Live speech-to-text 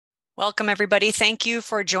Welcome, everybody. Thank you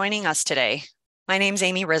for joining us today. My name's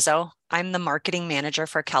Amy Rizzo. I'm the marketing manager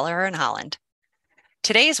for Kelleher & Holland.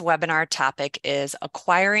 Today's webinar topic is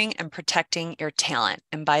acquiring and protecting your talent.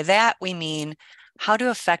 And by that, we mean how to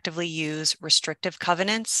effectively use restrictive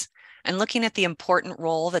covenants and looking at the important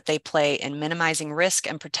role that they play in minimizing risk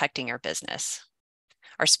and protecting your business.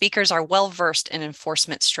 Our speakers are well-versed in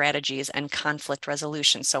enforcement strategies and conflict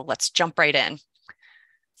resolution, so let's jump right in.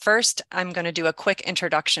 First, I'm going to do a quick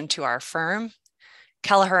introduction to our firm.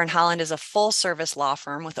 Kelleher & Holland is a full-service law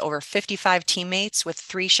firm with over 55 teammates with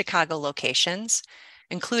 3 Chicago locations,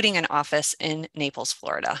 including an office in Naples,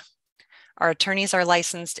 Florida. Our attorneys are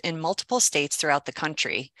licensed in multiple states throughout the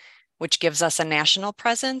country, which gives us a national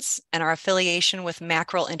presence, and our affiliation with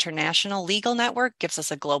Mackerel International Legal Network gives us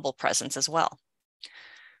a global presence as well.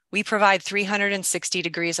 We provide 360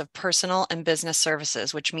 degrees of personal and business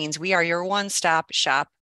services, which means we are your one-stop shop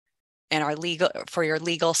and for your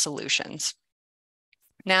legal solutions.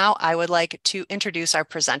 Now I would like to introduce our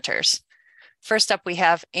presenters. First up, we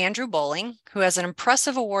have Andrew Bowling, who has an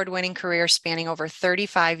impressive award-winning career spanning over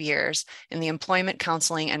 35 years in the employment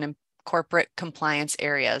counseling and corporate compliance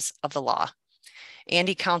areas of the law.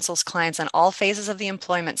 Andy counsels clients on all phases of the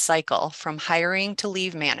employment cycle, from hiring to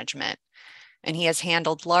leave management, and he has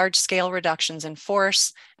handled large-scale reductions in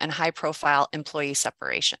force and high-profile employee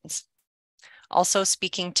separations. Also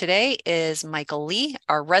speaking today is Michael Lee,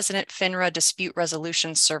 our resident FINRA Dispute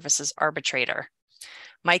Resolution Services arbitrator.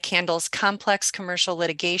 Mike handles complex commercial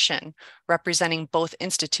litigation, representing both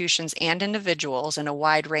institutions and individuals in a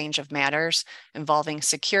wide range of matters involving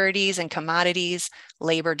securities and commodities,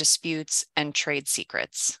 labor disputes, and trade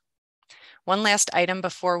secrets. One last item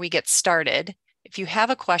before we get started. If you have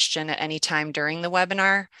a question at any time during the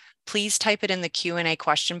webinar, please type it in the Q&A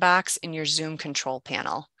question box in your Zoom control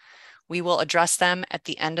panel. We will address them at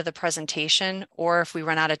the end of the presentation, or if we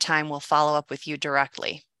run out of time, we'll follow up with you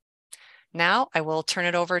directly. Now I will turn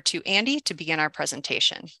it over to Andy to begin our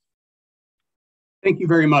presentation. Thank you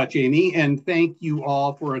very much, Amy, and thank you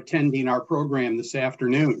all for attending our program this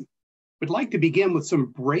afternoon. I'd like to begin with some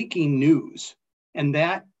breaking news, and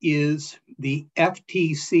that is the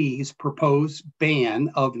FTC's proposed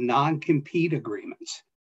ban of non-compete agreements.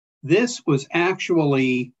 This was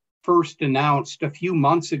actually first announced a few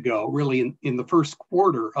months ago, really in the first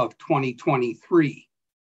quarter of 2023.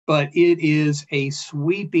 But it is a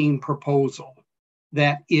sweeping proposal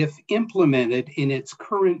that, if implemented in its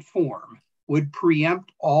current form, would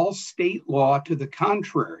preempt all state law to the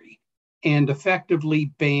contrary and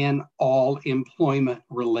effectively ban all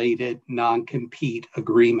employment-related non-compete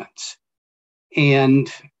agreements.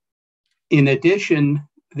 And in addition,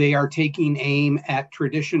 they are taking aim at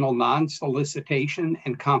traditional non-solicitation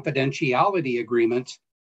and confidentiality agreements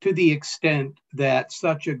to the extent that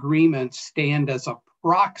such agreements stand as a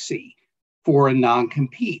proxy for a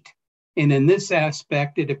non-compete. And in this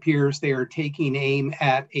aspect, it appears they are taking aim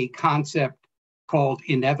at a concept called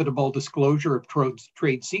inevitable disclosure of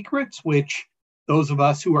trade secrets, which those of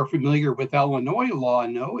us who are familiar with Illinois law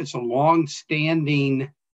know is a long-standing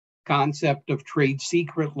concept of trade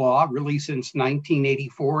secret law, really since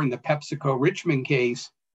 1984 in the PepsiCo-Richmond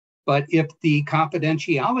case. But if the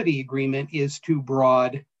confidentiality agreement is too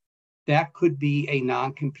broad, that could be a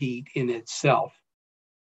non-compete in itself.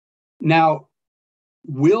 Now,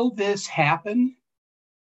 will this happen?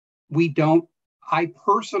 We don't. I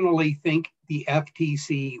personally think the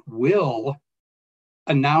FTC will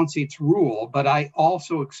announce its rule, but I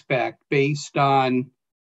also expect, based on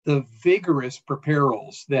the vigorous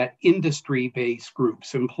proposals that industry-based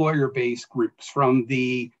groups, employer-based groups from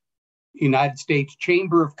the United States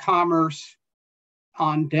Chamber of Commerce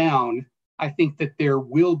on down, I think that there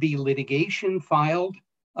will be litigation filed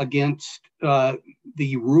against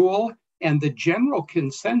the rule, and the general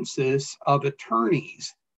consensus of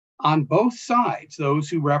attorneys on both sides, those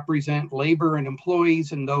who represent labor and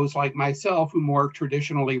employees and those like myself who more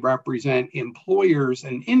traditionally represent employers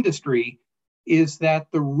and industry, is that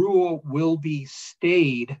the rule will be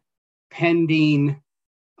stayed pending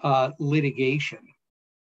litigation.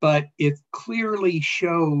 But it clearly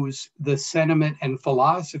shows the sentiment and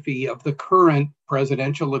philosophy of the current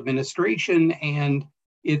presidential administration and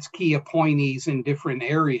its key appointees in different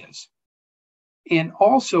areas. And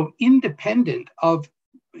also independent of,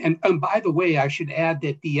 and by the way, I should add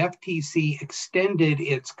that the FTC extended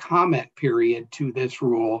its comment period to this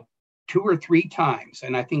rule 2 or 3 times,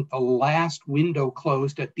 and I think the last window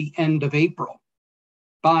closed at the end of April.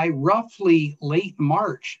 By roughly late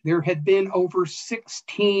March, there had been over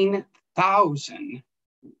 16,000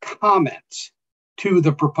 comments to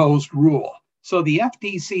the proposed rule. So the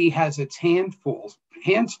FTC has its hands full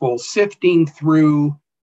sifting through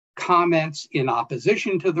comments in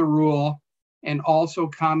opposition to the rule, and also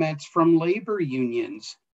comments from labor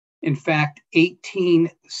unions. In fact, 18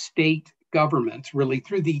 state governments, really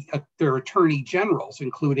through their attorney generals,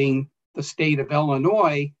 including the state of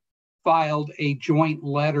Illinois, filed a joint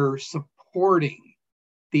letter supporting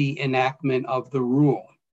the enactment of the rule.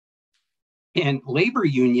 And labor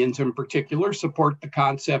unions in particular support the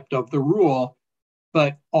concept of the rule,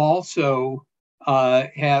 but also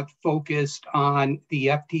have focused on the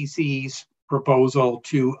FTC's proposal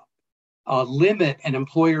to limit an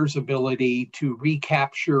employer's ability to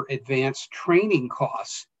recapture advanced training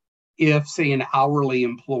costs if, say, an hourly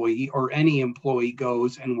employee or any employee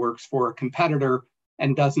goes and works for a competitor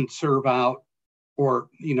and doesn't serve out, or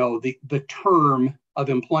the term of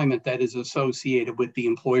employment that is associated with the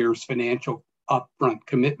employer's financial upfront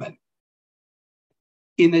commitment.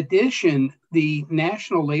 In addition, the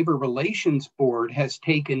National Labor Relations Board has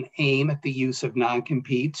taken aim at the use of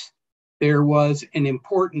non-competes. There was an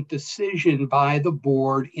important decision by the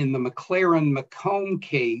board in the McLaren-McComb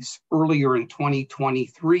case earlier in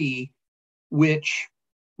 2023, which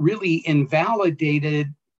really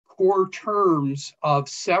invalidated core terms of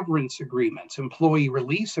severance agreements, employee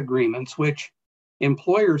release agreements, which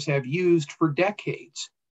employers have used for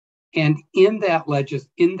decades. And in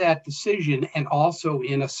that decision, and also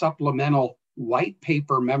in a supplemental white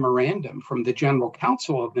paper memorandum from the General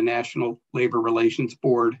Counsel of the National Labor Relations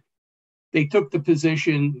Board, they took the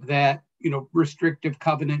position that restrictive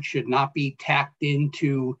covenants should not be tacked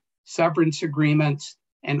into severance agreements,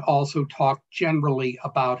 and also talked generally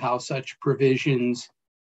about how such provisions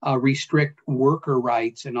restrict worker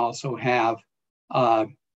rights and also have a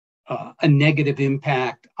negative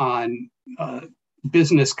impact on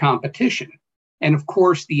business competition. And of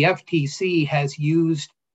course, the FTC has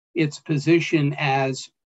used its position as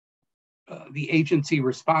the agency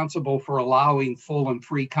responsible for allowing full and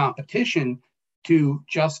free competition to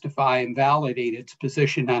justify and validate its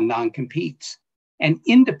position on non-competes. And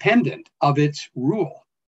independent of its rule,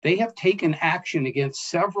 they have taken action against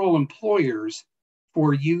several employers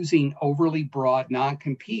for using overly broad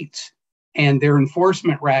non-competes. And their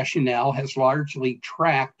enforcement rationale has largely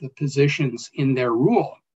tracked the positions in their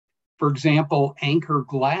rule. For example, Anchor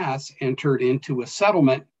Glass entered into a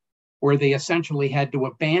settlement where they essentially had to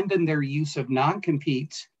abandon their use of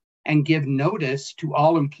non-competes and give notice to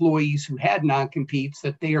all employees who had non-competes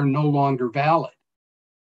that they are no longer valid.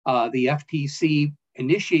 The FTC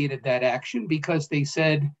initiated that action because they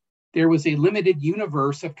said there was a limited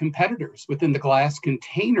universe of competitors within the glass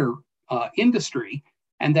container industry,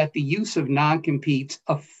 and that the use of non-competes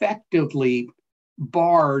effectively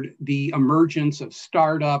barred the emergence of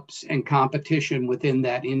startups and competition within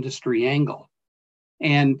that industry angle.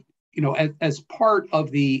 And as part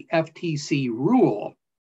of the FTC rule,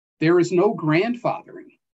 there is no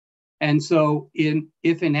grandfathering. And so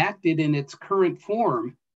if enacted in its current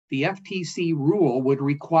form, the FTC rule would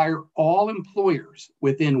require all employers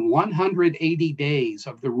within 180 days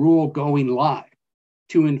of the rule going live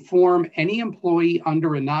to inform any employee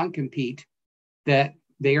under a non-compete that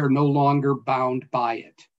they are no longer bound by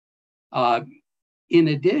it. In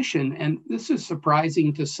addition, and this is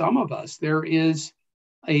surprising to some of us, there is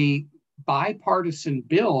a bipartisan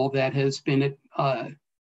bill that has been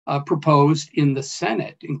proposed in the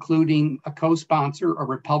Senate, including a co-sponsor, a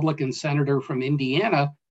Republican senator from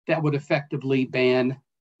Indiana, that would effectively ban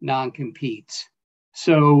non-competes.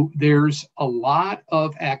 So there's a lot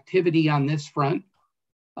of activity on this front.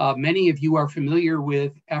 Many of you are familiar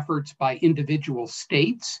with efforts by individual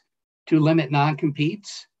states to limit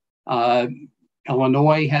non-competes.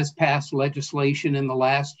 Illinois has passed legislation in the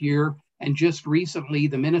last year, and just recently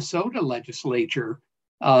the Minnesota legislature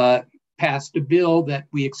passed a bill that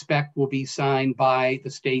we expect will be signed by the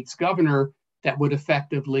state's governor that would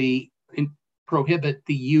effectively prohibit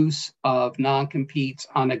the use of non-competes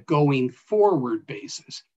on a going forward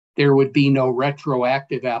basis. There would be no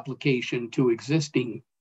retroactive application to existing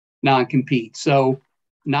non-compete. So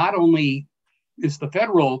not only is the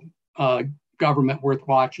federal government worth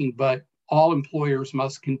watching, but all employers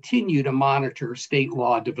must continue to monitor state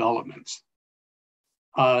law developments.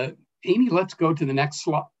 Amy, let's go to the next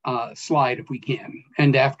slide if we can,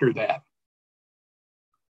 and after that.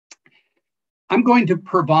 I'm going to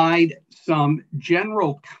provide some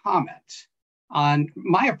general comments on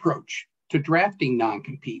my approach to drafting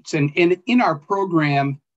non-competes. And in our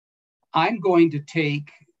program, I'm going to take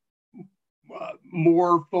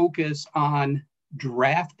more focus on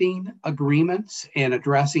drafting agreements and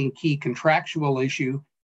addressing key contractual issue.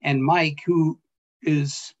 And Mike, who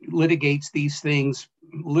litigates these things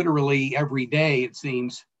literally every day, it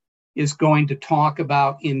seems, is going to talk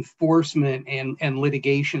about enforcement and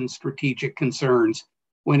litigation strategic concerns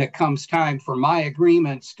when it comes time for my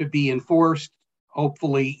agreements to be enforced,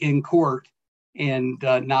 hopefully in court, and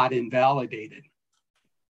not invalidated.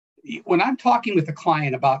 When I'm talking with a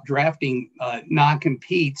client about drafting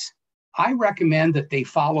non-competes, I recommend that they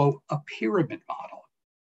follow a pyramid model.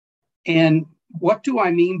 And what do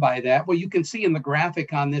I mean by that? Well, you can see in the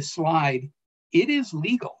graphic on this slide, it is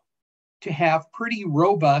legal to have pretty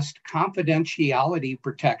robust confidentiality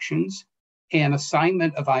protections and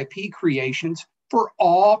assignment of IP creations for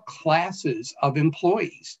all classes of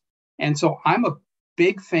employees. And so I'm a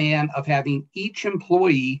big fan of having each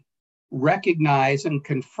employee recognize and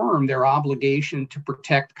confirm their obligation to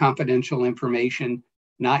protect confidential information,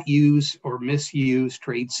 not use or misuse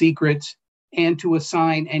trade secrets, and to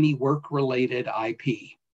assign any work-related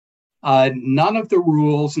IP. None of the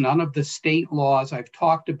rules, none of the state laws I've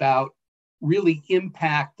talked about really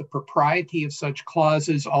impact the propriety of such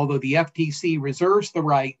clauses, although the FTC reserves the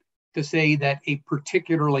right to say that a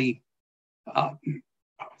particularly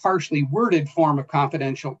harshly worded form of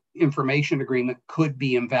confidential information agreement could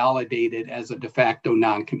be invalidated as a de facto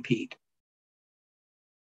non-compete.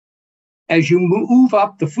 As you move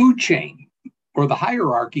up the food chain or the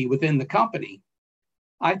hierarchy within the company,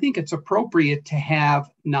 I think it's appropriate to have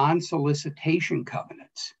non-solicitation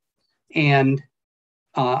covenants. And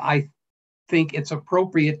I think it's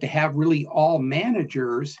appropriate to have really all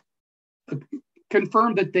managers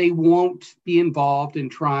confirm that they won't be involved in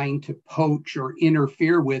trying to poach or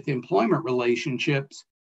interfere with employment relationships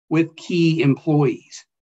with key employees.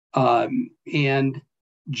 And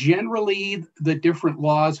generally, the different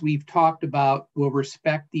laws we've talked about will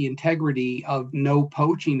respect the integrity of no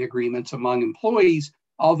poaching agreements among employees,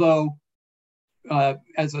 although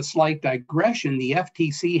as a slight digression, the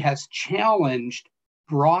FTC has challenged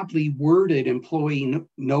broadly worded employee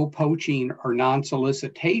no poaching or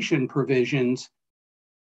non-solicitation provisions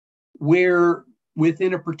where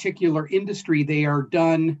within a particular industry they are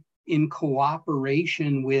done in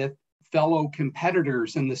cooperation with fellow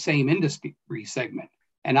competitors in the same industry segment.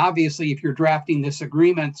 And obviously, if you're drafting this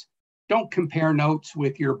agreement, don't compare notes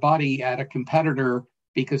with your buddy at a competitor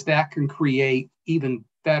because that can create even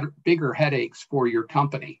bigger headaches for your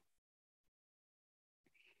company.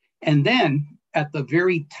 And then at the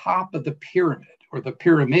very top of the pyramid or the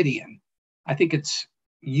pyramidion, I think it's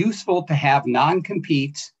useful to have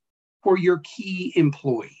non-competes for your key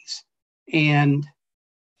employees. And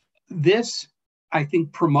this, I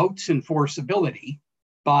think, promotes enforceability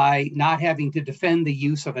by not having to defend the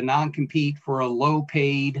use of a non-compete for a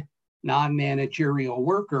low-paid, non-managerial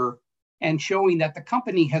worker and showing that the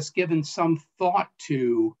company has given some thought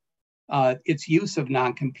to its use of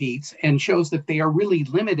non-competes and shows that they are really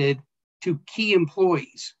limited to key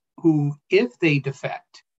employees who, if they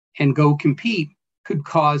defect and go compete, could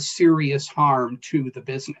cause serious harm to the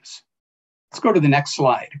business. Let's go to the next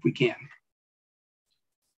slide if we can.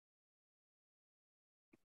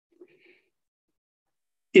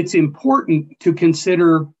 It's important to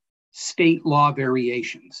consider state law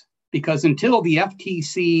variations because until the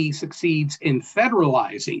FTC succeeds in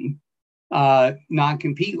federalizing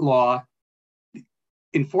non-compete law,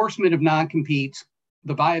 enforcement of non-competes,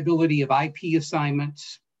 the viability of IP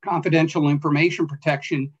assignments, confidential information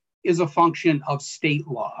protection is a function of state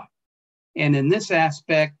law. And in this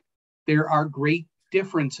aspect, there are great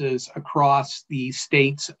differences across the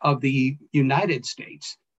states of the United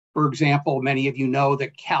States. For example, many of you know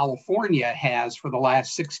that California has, for the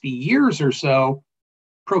last 60 years or so,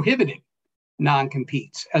 prohibited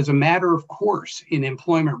non-competes as a matter of course in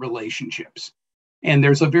employment relationships. And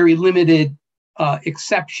there's a very limited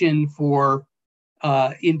exception for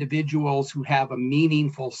individuals who have a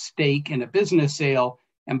meaningful stake in a business sale.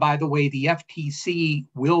 And by the way, the FTC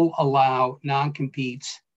will allow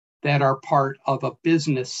non-competes that are part of a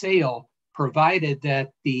business sale, provided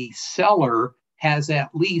that the seller has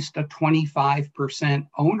at least a 25%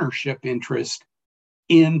 ownership interest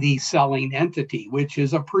in the selling entity, which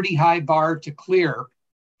is a pretty high bar to clear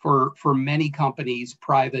for many companies,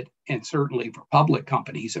 private and certainly for public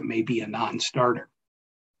companies. It may be a non-starter.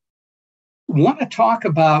 Want to talk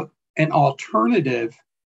about an alternative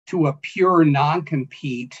to a pure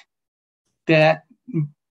non-compete that,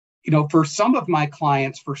 for some of my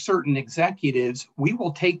clients, for certain executives, we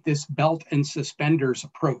will take this belt and suspenders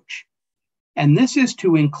approach. And this is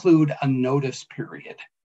to include a notice period.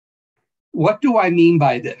 What do I mean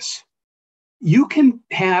by this? You can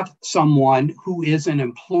have someone who is an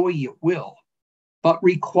employee at will, but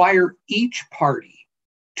require each party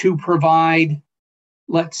to provide,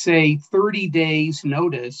 let's say, 30 days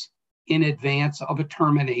notice in advance of a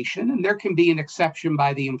termination, and there can be an exception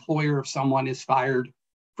by the employer if someone is fired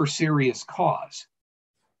for serious cause.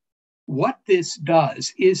 What this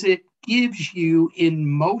does is it gives you, in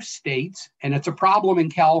most states, and it's a problem in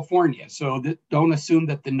California, so don't assume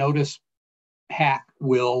that the notice hack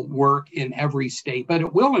will work in every state, but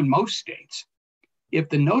it will in most states. If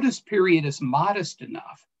the notice period is modest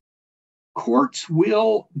enough, courts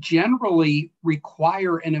will generally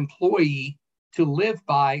require an employee to live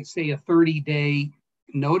by, say, a 30-day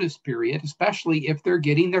notice period, especially if they're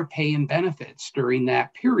getting their pay and benefits during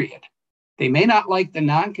that period. They may not like the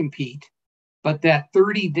non-compete, but that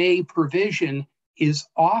 30-day provision is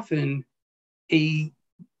often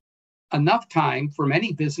enough time for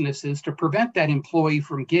many businesses to prevent that employee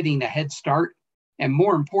from getting a head start, and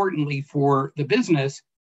more importantly for the business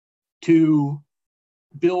to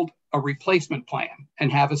build a replacement plan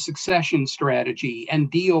and have a succession strategy and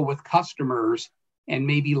deal with customers and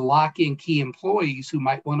maybe lock in key employees who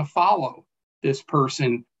might want to follow this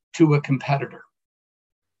person to a competitor.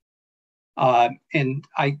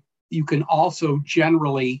 You can also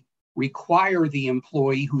generally require the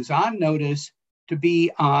employee who's on notice to be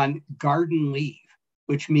on garden leave,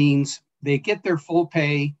 which means they get their full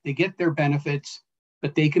pay, they get their benefits,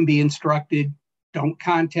 but they can be instructed, don't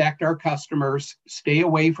contact our customers, stay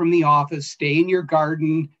away from the office, stay in your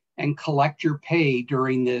garden and collect your pay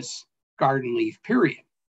during this garden leave period.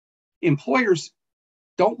 Employers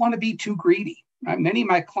don't want to be too greedy. Many of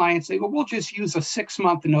my clients say, well, we'll just use a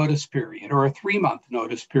 6-month notice period or a 3-month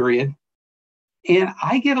notice period. And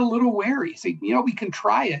I get a little wary. Say, we can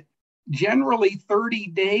try it. Generally, 30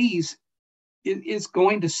 days is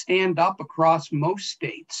going to stand up across most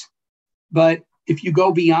states. But if you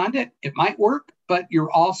go beyond it, it might work, but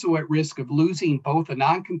you're also at risk of losing both a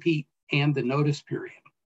non-compete and the notice period.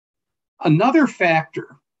 Another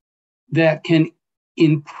factor that can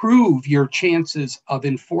improve your chances of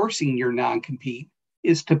enforcing your non-compete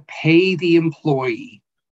is to pay the employee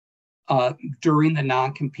during the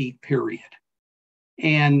non-compete period.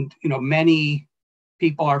 And, many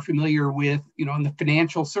people are familiar with, in the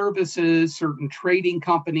financial services, certain trading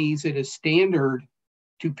companies, it is standard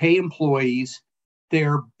to pay employees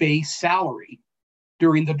their base salary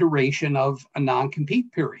during the duration of a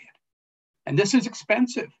non-compete period. And this is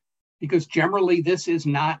expensive because generally this is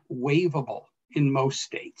not waivable in most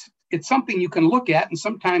states. It's something you can look at, and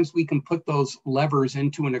sometimes we can put those levers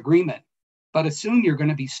into an agreement, but assume you're going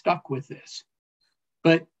to be stuck with this.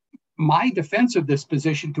 But my defense of this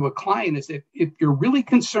position to a client is that if you're really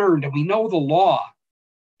concerned, and we know the law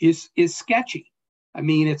is sketchy,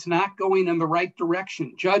 it's not going in the right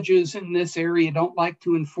direction. Judges in this area don't like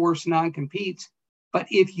to enforce non-competes, but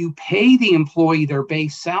if you pay the employee their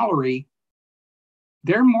base salary,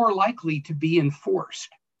 they're more likely to be enforced.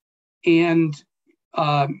 And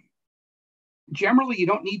generally, you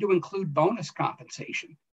don't need to include bonus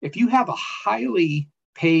compensation. If you have a highly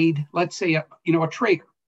paid, let's say, a trader,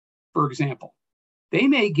 for example, they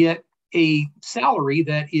may get a salary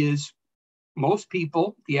that is, most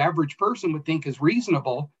people, the average person would think is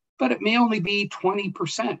reasonable, but it may only be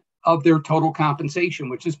 20% of their total compensation,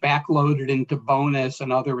 which is backloaded into bonus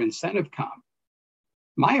and other incentive comp.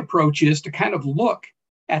 My approach is to kind of look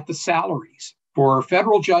at the salaries for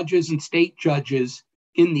federal judges and state judges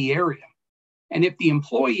in the area. And if the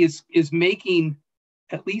employee is making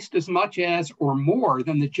at least as much as or more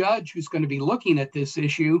than the judge who's going to be looking at this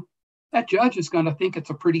issue, that judge is going to think it's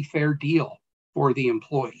a pretty fair deal for the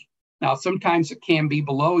employee. Now, sometimes it can be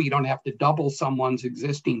below. You don't have to double someone's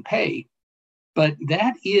existing pay, but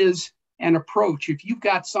that is an approach. If you've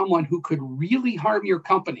got someone who could really harm your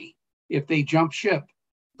company if they jump ship,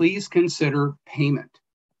 please consider payment.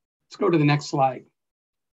 Let's go to the next slide.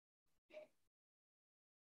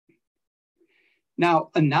 Now,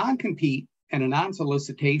 a non-compete and a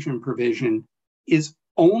non-solicitation provision is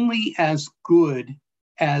only as good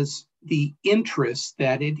as the interests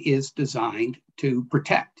that it is designed to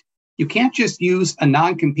protect. You can't just use a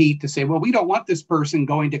non-compete to say, well, we don't want this person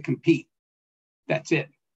going to compete. That's it.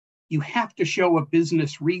 You have to show a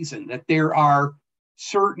business reason that there are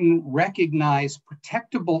certain recognized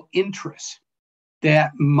protectable interests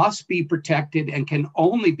that must be protected and can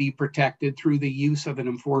only be protected through the use of an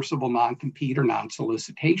enforceable non-compete or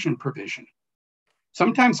non-solicitation provision.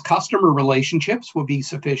 Sometimes customer relationships will be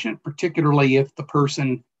sufficient, particularly if the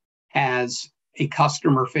person has a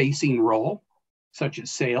customer-facing role, such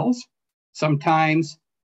as sales. Sometimes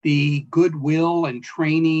the goodwill and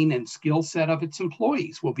training and skill set of its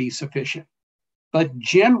employees will be sufficient. But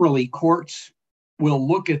generally, courts will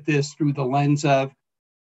look at this through the lens of,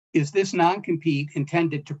 is this non-compete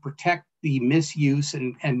intended to protect the misuse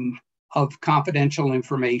and of confidential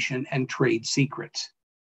information and trade secrets.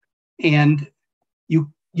 And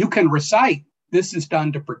you can recite, this is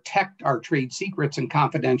done to protect our trade secrets and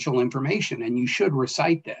confidential information, and you should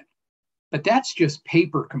recite that. But that's just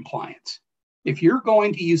paper compliance. If you're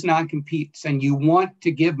going to use non-competes and you want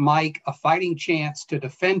to give Mike a fighting chance to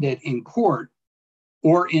defend it in court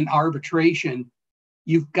or in arbitration,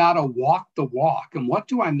 you've got to walk the walk. And what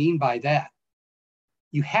do I mean by that?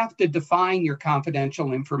 You have to define your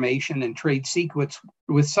confidential information and trade secrets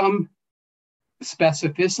with some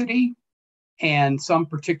specificity and some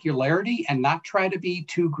particularity, and not try to be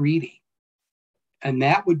too greedy. And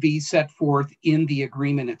that would be set forth in the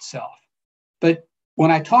agreement itself. But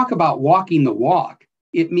when I talk about walking the walk,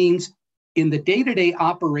 it means in the day-to-day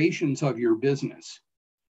operations of your business,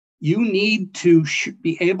 you need to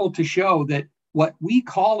be able to show that what we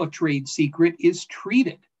call a trade secret is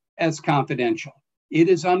treated as confidential. It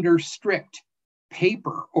is under strict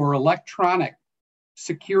paper or electronic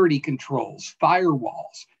security controls,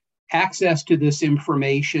 firewalls. Access to this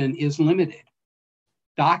information is limited.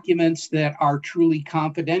 Documents that are truly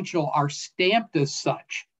confidential are stamped as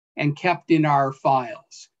such and kept in our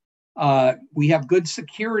files. We have good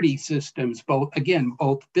security systems, both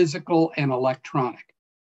physical and electronic.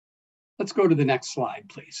 Let's go to the next slide,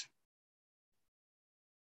 please.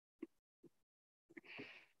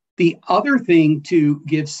 The other thing to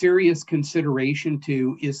give serious consideration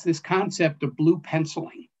to is this concept of blue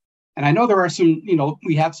penciling. And I know there are some,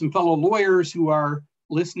 we have some fellow lawyers who are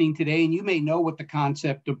listening today, and you may know what the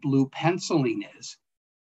concept of blue penciling is.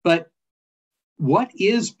 But what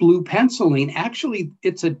is blue penciling? Actually,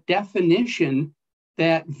 it's a definition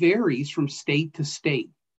that varies from state to state.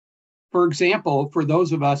 For example, for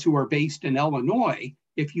those of us who are based in Illinois,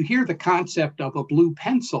 if you hear the concept of a blue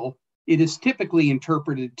pencil, it is typically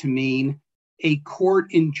interpreted to mean a court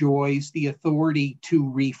enjoys the authority to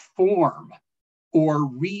reform or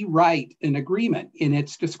rewrite an agreement in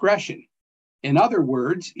its discretion. In other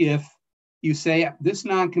words, if you say this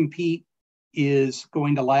non-compete is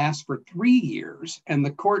going to last for 3 years and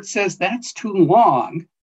the court says that's too long,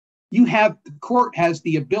 the court has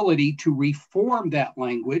the ability to reform that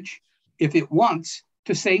language if it wants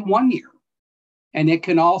to say 1 year. And it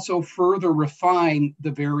can also further refine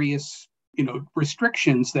the various,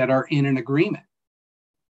 restrictions that are in an agreement.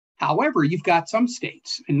 However, you've got some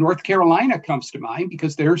states, and North Carolina comes to mind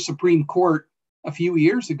because their Supreme Court a few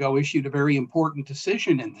years ago issued a very important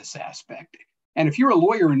decision in this aspect. And if you're a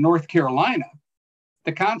lawyer in North Carolina,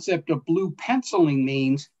 the concept of blue penciling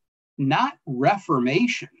means not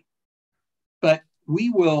reformation, but we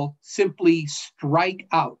will simply strike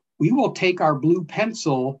out. We will take our blue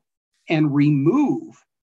pencil and remove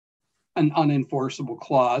an unenforceable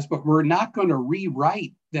clause, but we're not going to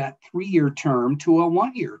rewrite that 3-year term to a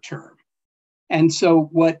 1-year term. And so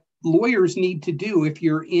what lawyers need to do, if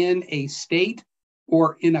you're in a state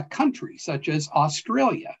or in a country such as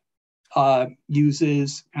Australia,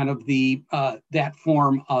 uses kind of that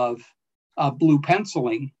form of blue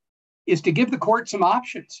penciling, is to give the court some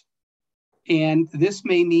options. And this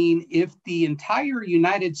may mean if the entire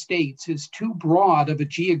United States is too broad of a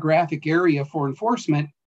geographic area for enforcement,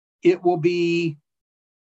 it will be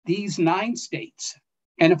these 9 states.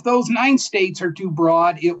 And if those 9 states are too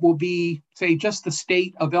broad, it will be, say, just the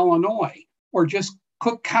state of Illinois or just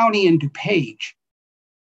Cook County and DuPage.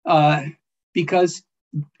 Because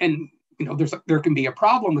there can be a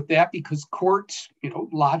problem with that because courts,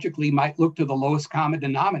 logically might look to the lowest common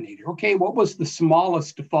denominator. Okay, what was the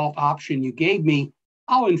smallest default option you gave me?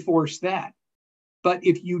 I'll enforce that. But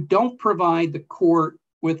if you don't provide the court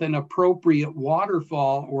with an appropriate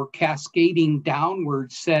waterfall or cascading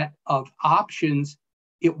downward set of options,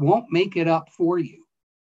 it won't make it up for you.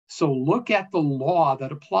 So look at the law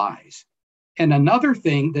that applies. And another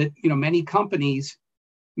thing that many companies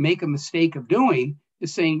make a mistake of doing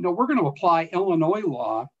is saying, no, we're going to apply Illinois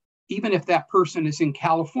law, even if that person is in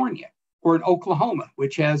California or in Oklahoma,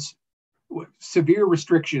 which has severe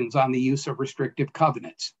restrictions on the use of restrictive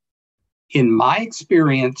covenants. In my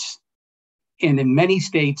experience, and in many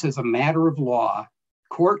states as a matter of law,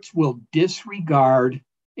 courts will disregard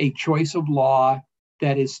a choice of law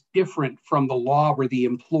that is different from the law where the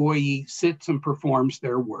employee sits and performs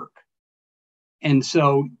their work. And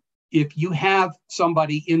so if you have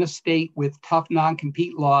somebody in a state with tough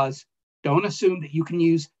non-compete laws, don't assume that you can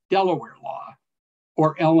use Delaware law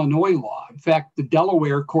or Illinois law. In fact, the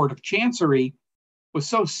Delaware Court of Chancery was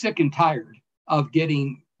so sick and tired of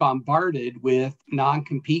getting bombarded with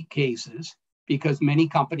non-compete cases because many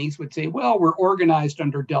companies would say, well, we're organized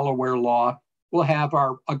under Delaware law. We'll have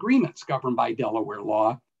our agreements governed by Delaware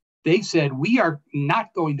law. They said, we are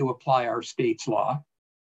not going to apply our state's law.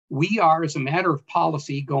 we are, as a matter of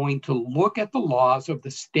policy, going to look at the laws of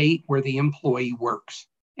the state where the employee works.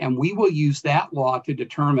 And we will use that law to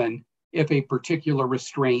determine if a particular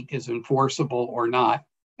restraint is enforceable or not.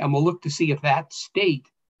 And we'll look to see if that state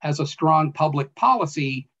has a strong public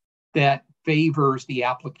policy that favors the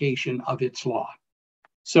application of its law.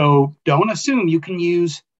 So don't assume you can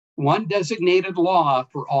use one designated law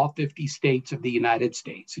for all 50 states of the United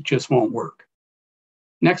States. It just won't work.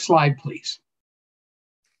 Next slide, please.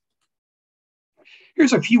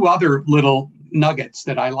 Here's a few other little nuggets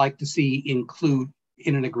that I like to see include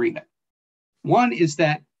in an agreement. One is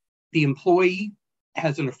that the employee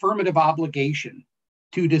has an affirmative obligation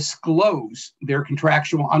to disclose their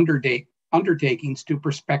contractual undertakings to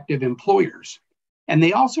prospective employers. And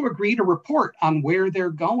they also agree to report on where they're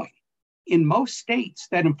going. In most states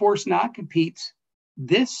that enforce non-competes,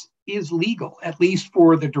 this is legal, at least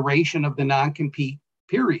for the duration of the non-compete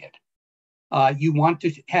period. You want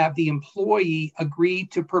to have the employee agree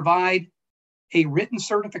to provide a written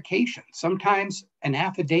certification, sometimes an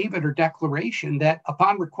affidavit or declaration that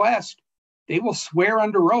upon request, they will swear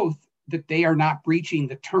under oath that they are not breaching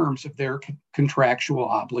the terms of their contractual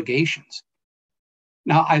obligations.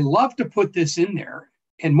 Now, I love to put this in there,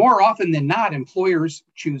 and more often than not, employers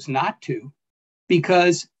choose not to,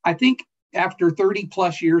 because I think after 30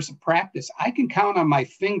 plus years of practice, I can count on my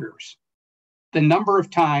fingers the number of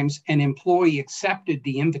times an employee accepted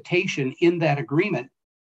the invitation in that agreement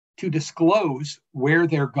to disclose where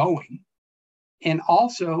they're going. And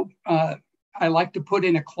also, I like to put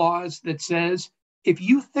in a clause that says, if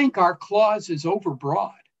you think our clause is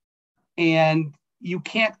overbroad and you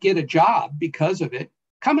can't get a job because of it,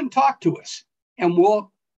 come and talk to us and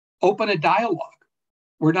we'll open a dialogue.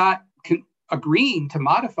 We're not agreeing to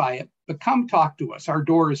modify it, but come talk to us. Our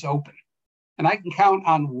door is open. And I can count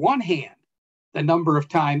on one hand the number of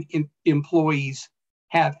times employees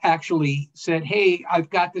have actually said, hey, I've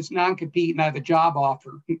got this non-compete and I have a job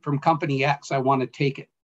offer from company X. I want to take it.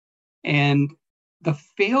 And the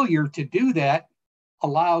failure to do that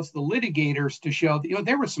allows the litigators to show that,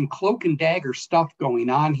 there was some cloak and dagger stuff going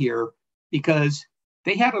on here because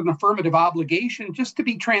they had an affirmative obligation just to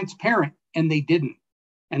be transparent and they didn't.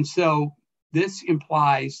 And so this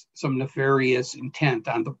implies some nefarious intent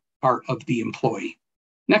on the part of the employee.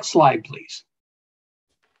 Next slide, please.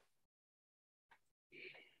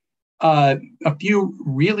 A few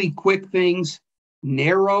really quick things.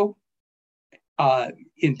 Narrow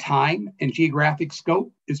in time and geographic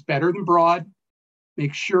scope is better than broad.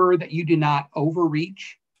 Make sure that you do not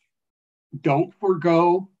overreach. Don't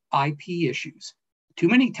forego IP issues. Too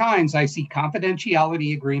many times I see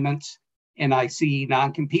confidentiality agreements and I see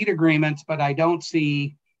non-compete agreements, but I don't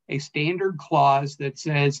see a standard clause that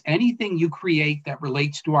says anything you create that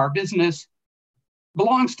relates to our business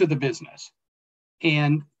belongs to the business.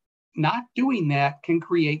 And not doing that can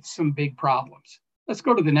create some big problems. Let's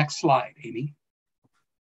go to the next slide, Amy.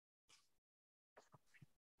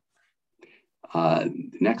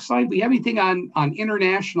 Next slide. We have anything on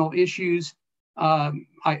international issues?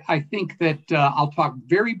 I think that I'll talk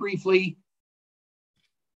very briefly.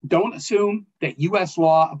 Don't assume that US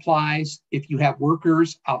law applies if you have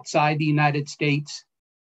workers outside the United States.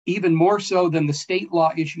 Even more so than the state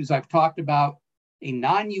law issues I've talked about, a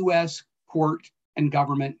non-US court and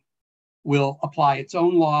government will apply its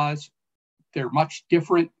own laws. They're much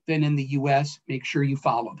different than in the US. Make sure you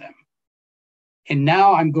follow them. And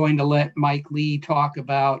now I'm going to let Mike Lee talk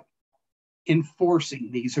about enforcing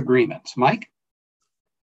these agreements. Mike?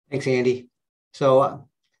 Thanks, Andy. So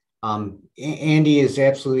Andy is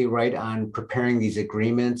absolutely right on preparing these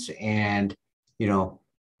agreements. And,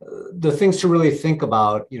 the things to really think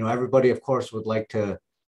about, everybody, of course, would like to,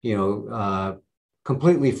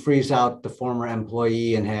 completely freeze out the former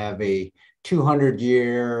employee and have a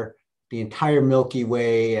 200-year, the entire Milky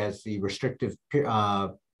Way as the restrictive,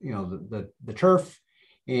 the turf,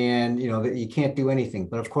 and that you can't do anything.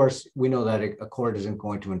 But of course, we know that a court isn't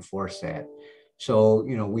going to enforce that. So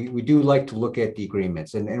we do like to look at the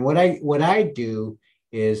agreements. And what I do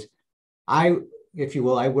is I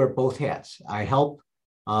wear both hats. I help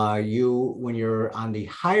you when you're on the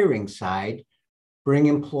hiring side, bring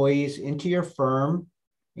employees into your firm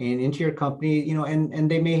and into your company,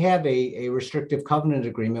 and they may have a restrictive covenant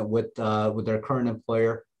agreement with their current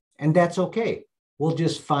employer, and that's okay. We'll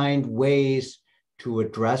just find ways to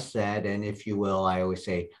address that. And if you will, I always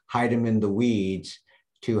say, hide them in the weeds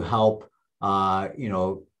to help,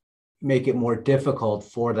 make it more difficult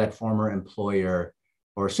for that former employer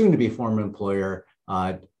or soon to be former employer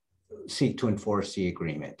seek to enforce the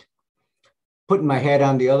agreement. Putting my head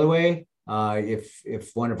on the other way,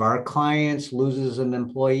 if one of our clients loses an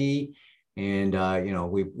employee, And,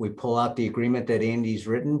 we pull out the agreement that Andy's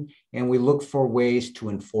written and we look for ways to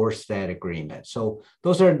enforce that agreement. So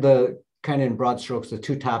those are the kind of in broad strokes, the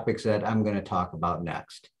two topics that I'm going to talk about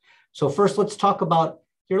next. So first, let's talk about,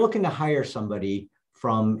 you're looking to hire somebody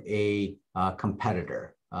from a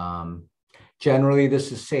competitor. Generally,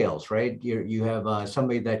 this is sales, right? You have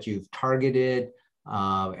somebody that you've targeted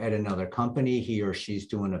at another company. He or she's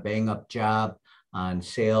doing a bang up job on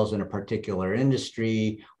sales in a particular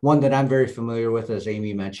industry. One that I'm very familiar with, as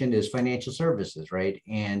Amy mentioned, is financial services, right?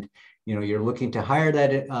 And you're looking to hire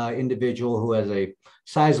that individual who has a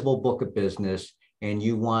sizable book of business, and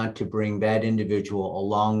you want to bring that individual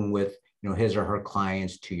along with his or her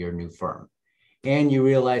clients to your new firm. And you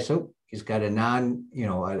realize, oh, he's got a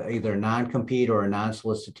either a non-compete or a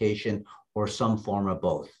non-solicitation or some form of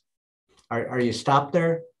both. Are you stopped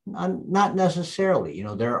there? Not necessarily.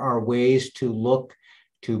 There are ways to look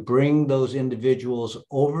to bring those individuals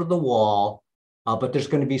over the wall, but there's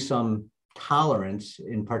going to be some tolerance,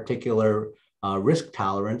 in particular risk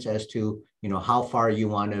tolerance, as to how far you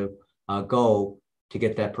want to go to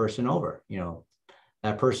get that person over.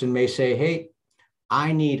 That person may say, hey,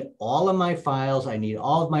 I need all of my files, I need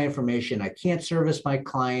all of my information, I can't service my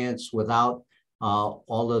clients without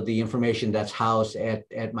all of the information that's housed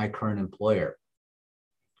at my current employer.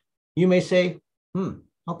 You may say,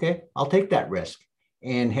 okay, I'll take that risk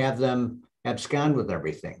and have them abscond with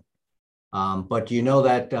everything. But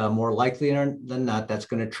that more likely than not, that's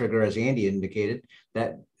going to trigger, as Andy indicated,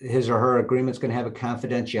 that his or her agreement is going to have a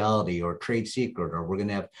confidentiality or trade secret, or we're going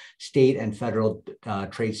to have state and federal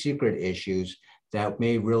trade secret issues that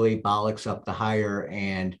may really bollocks up the hire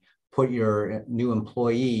and put your new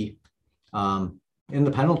employee in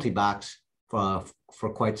the penalty box for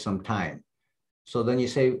quite some time. So then you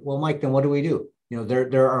say, well, Mike, then what do we do?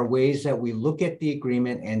 There are ways that we look at the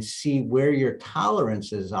agreement and see where your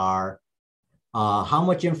tolerances are. How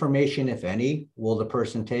much information, if any, will the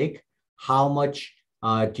person take? How much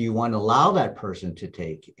do you want to allow that person to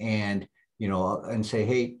take? And, and say,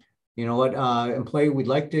 hey, you know what, employee, we'd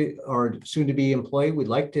like to, or soon to be employee, we'd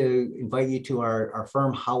like to invite you to our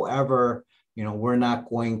firm. However, we're not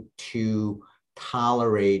going to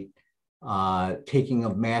tolerate taking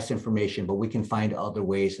of mass information, but we can find other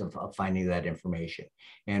ways of finding that information.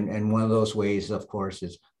 And one of those ways, of course,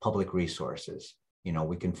 is public resources.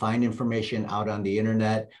 We can find information out on the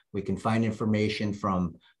internet. We can find information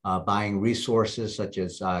from buying resources such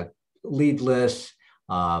as lead lists,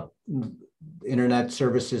 internet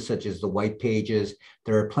services such as the white pages.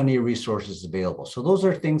 There are plenty of resources available. So those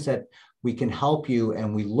are things that we can help you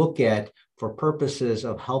and we look at for purposes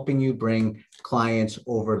of helping you bring clients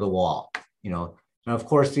over the wall. And of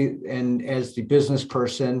course, as the business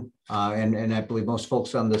person, and I believe most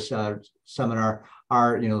folks on this seminar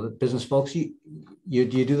are, the business folks, you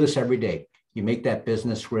do this every day. You make that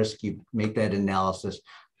business risk, you make that analysis,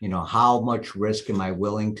 how much risk am I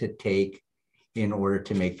willing to take in order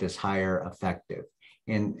to make this hire effective?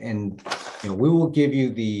 And we will give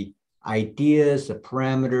you the ideas, the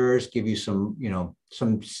parameters, give you some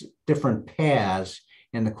different paths.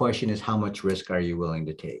 And the question is, how much risk are you willing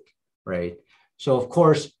to take, right? So of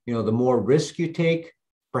course, the more risk you take,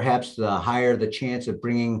 perhaps the higher the chance of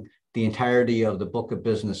bringing the entirety of the book of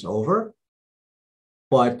business over,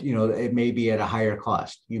 but it may be at a higher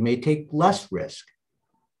cost. You may take less risk.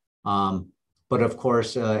 But of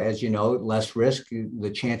course, as you know, less risk, the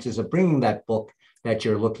chances of bringing that book that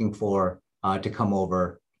you're looking for to come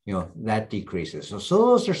over, that decreases. So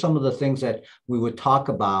those are some of the things that we would talk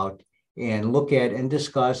about and look at and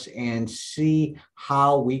discuss and see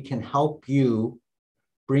how we can help you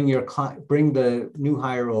bring the new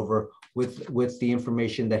hire over with the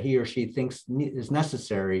information that he or she thinks is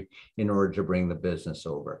necessary in order to bring the business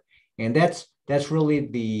over. And that's really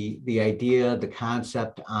the idea, the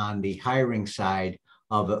concept on the hiring side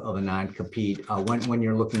of a non-compete when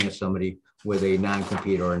you're looking at somebody with a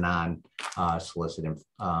non-compete or a non-solicit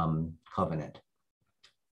covenant.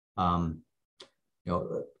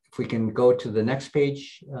 If we can go to the next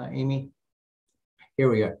page, Amy. Here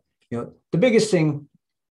we are. The biggest thing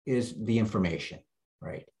is the information,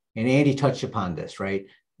 right? And Andy touched upon this, right?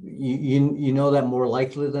 You know that more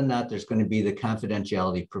likely than not, there's going to be the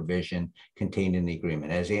confidentiality provision contained in the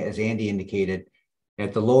agreement. As Andy indicated,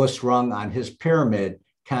 at the lowest rung on his pyramid,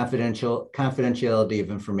 confidentiality of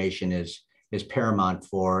information is paramount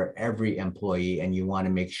for every employee, and you want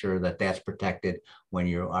to make sure that that's protected when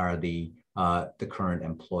you are the current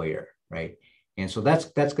employer, right? And so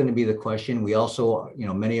that's going to be the question. We also,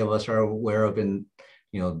 many of us are aware of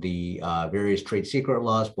the various trade secret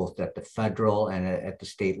laws, both at the federal and at the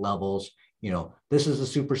state levels. This is the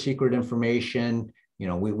super secret information.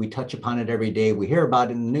 we touch upon it every day. We hear about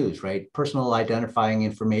it in the news, right? Personal identifying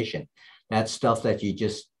information. That's stuff that you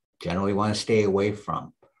just generally want to stay away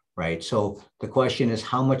from, right? So the question is,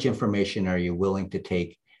 how much information are you willing to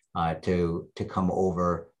take to come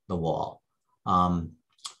over the wall?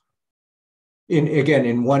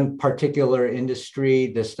 In one particular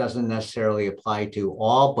industry, this doesn't necessarily apply to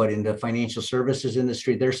all, but in the financial services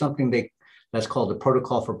industry, there's something that's called the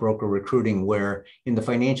protocol for broker recruiting, where in the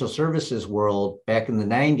financial services world, back in the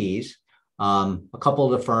 90s, a couple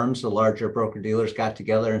of the firms, the larger broker dealers, got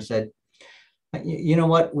together and said, you know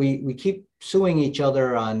what, we keep suing each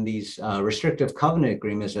other on these restrictive covenant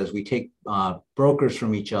agreements as we take brokers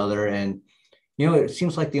from each other. And, it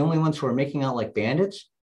seems like the only ones who are making out like bandits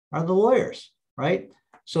are the lawyers, right?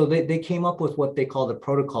 So they came up with what they call the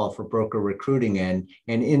protocol for broker recruiting. And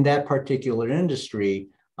in that particular industry,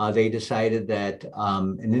 they decided that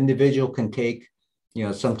an individual can take,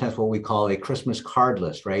 sometimes what we call a Christmas card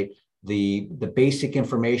list, right? The basic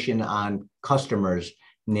information on customers,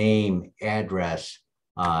 name, address,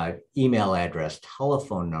 email address,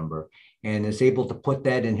 telephone number, and is able to put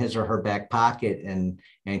that in his or her back pocket and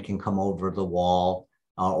can come over the wall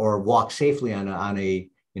or walk safely on the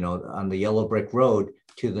yellow brick road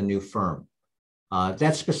to the new firm.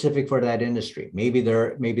 That's specific for that industry. Maybe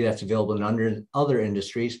that's available in other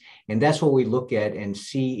industries, and that's what we look at and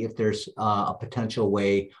see if there's a potential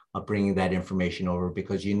way of bringing that information over,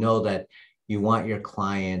 because that you want your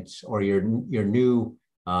clients or your new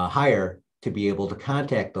hire to be able to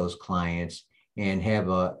contact those clients and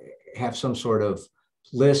have some sort of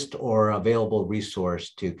list or available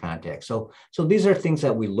resource to contact. So these are things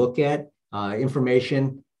that we look at.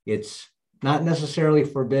 Information, it's not necessarily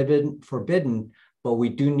forbidden, but we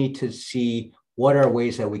do need to see what are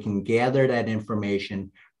ways that we can gather that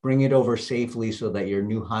information, bring it over safely so that your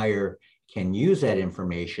new hire can use that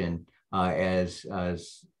information as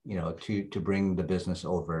to bring the business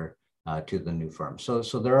over to the new firm. So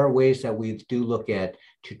there are ways that we do look at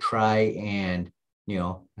to try and,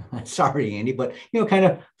 sorry, Andy, but, kind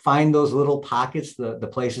of find those little pockets, the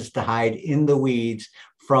places to hide in the weeds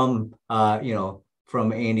from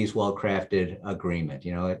Andy's well-crafted agreement.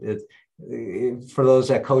 For those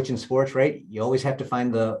that coach in sports, right, you always have to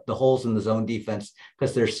find the holes in the zone defense,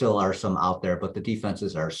 because there still are some out there, but the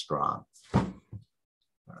defenses are strong. All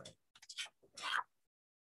right.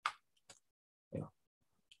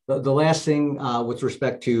 The last thing with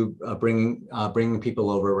respect to bringing people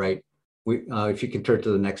over, right, if you can turn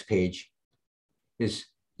to the next page, is,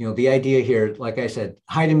 the idea here, like I said,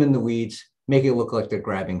 hide them in the weeds, make it look like they're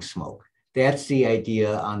grabbing smoke. That's the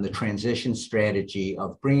idea on the transition strategy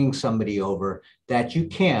of bringing somebody over that you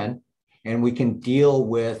can, and we can deal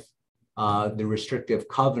with the restrictive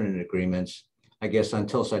covenant agreements, I guess,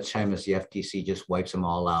 until such time as the FTC just wipes them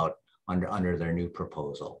all out under their new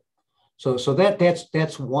proposal. So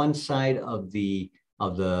that's one side of the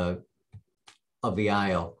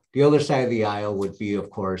aisle. The other side of the aisle would be, of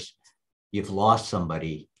course, you've lost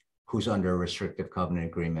somebody who's under a restrictive covenant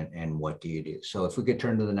agreement, and what do you do? So if we could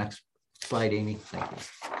turn to the next slide, Amy, thank you.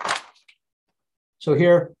 So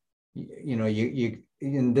here,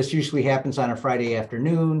 and this usually happens on a Friday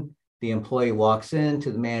afternoon. The employee walks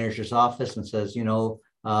into the manager's office and says,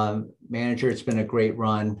 manager, it's been a great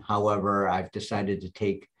run. However, I've decided to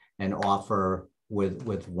take an offer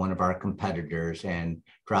with one of our competitors, and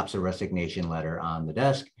drops a resignation letter on the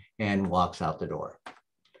desk and walks out the door.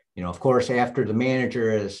 Of course, after the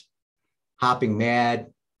manager is hopping mad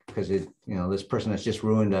because this person has just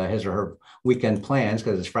ruined his or her weekend plans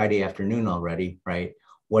because it's Friday afternoon already, right?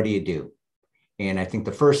 What do? And I think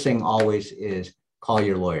the first thing always is call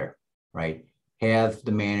your lawyer, right? Have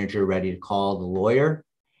the manager ready to call the lawyer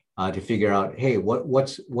to figure out, hey,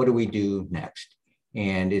 what do we do next?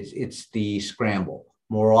 And it's the scramble.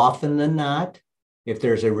 More often than not, if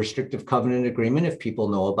there's a restrictive covenant agreement, if people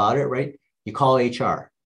know about it, right, you call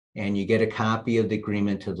HR and you get a copy of the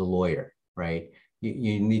agreement to the lawyer, right?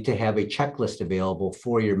 You need to have a checklist available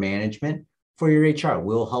for your management, for your HR.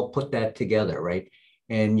 We'll help put that together, right?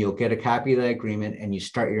 And you'll get a copy of that agreement and you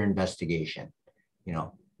start your investigation.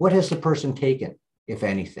 What has the person taken, if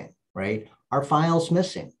anything, right? Are files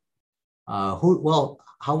missing? How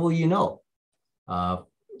will you know?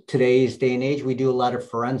 Today's day and age, we do a lot of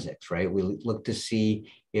forensics, right? We look to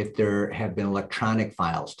see if there have been electronic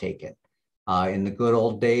files taken. In the good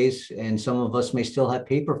old days, and some of us may still have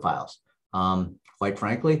paper files. Quite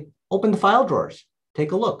frankly, open the file drawers,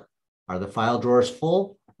 take a look. Are the file drawers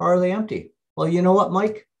full or are they empty? Well, you know what,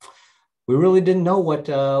 Mike? We really didn't know what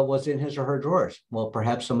was in his or her drawers. Well,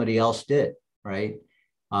 perhaps somebody else did, right?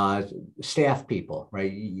 Staff people,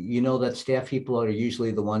 right? That staff people are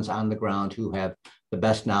usually the ones on the ground who have the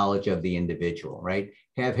best knowledge of the individual, right?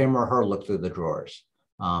 Have him or her look through the drawers.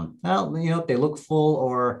 Well, if they look full,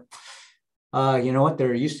 or you know what,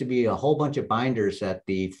 there used to be a whole bunch of binders that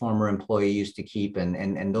the former employee used to keep,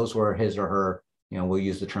 and those were his or her, we'll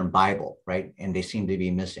use the term Bible, right? And they seem to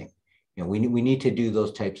be missing. We need to do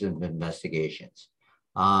those types of investigations.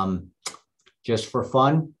 Just for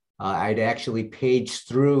fun, I'd actually page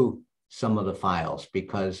through some of the files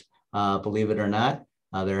because believe it or not,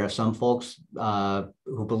 there are some folks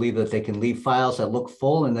who believe that they can leave files that look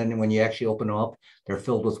full, and then when you actually open them up, they're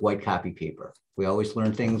filled with white copy paper. We always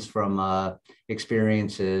learn things from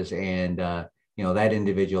experiences, and that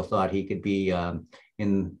individual thought he could be,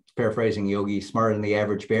 in paraphrasing Yogi, smarter than the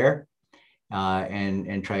average bear,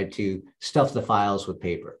 and tried to stuff the files with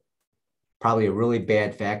paper. Probably a really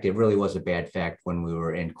bad fact. It really was a bad fact when we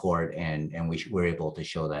were in court, and we were able to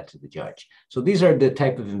show that to the judge. So these are the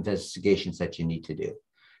type of investigations that you need to do.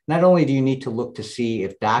 Not only do you need to look to see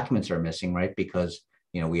if documents are missing, right? Because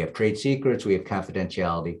we have trade secrets, we have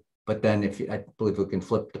confidentiality, but then I believe we can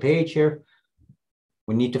flip the page here.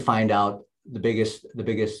 We need to find out the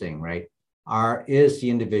biggest thing, right? Is the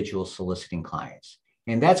individual soliciting clients?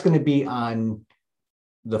 And that's going to be on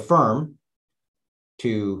the firm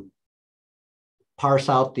to parse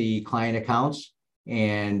out the client accounts,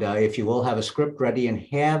 and if you will, have a script ready and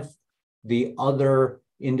have the other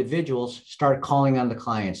individuals start calling on the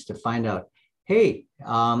clients to find out, hey,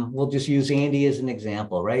 we'll just use Andy as an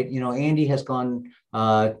example, right? Andy has gone,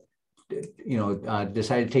 decided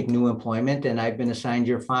to take new employment, and I've been assigned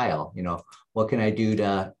your file. What can I do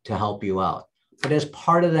to help you out? But as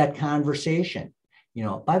part of that conversation,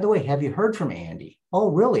 by the way, have you heard from Andy?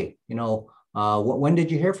 Oh, really? When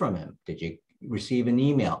did you hear from him? Did you receive an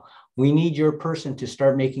email? We need your person to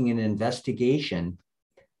start making an investigation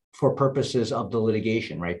for purposes of the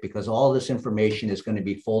litigation, right? Because all this information is going to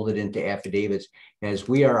be folded into affidavits as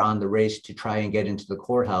we are on the race to try and get into the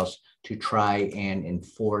courthouse to try and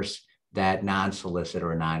enforce that non-solicit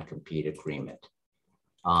or non-compete agreement.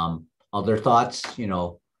 Other thoughts,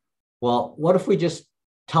 well, what if we just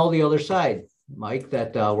tell the other side, Mike,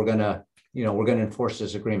 that we're going to enforce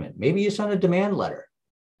this agreement? Maybe you send a demand letter.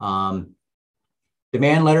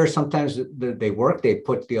 Demand letters, sometimes they work. They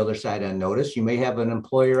put the other side on notice. You may have an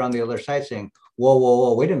employer on the other side saying,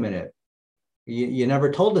 whoa, wait a minute. You never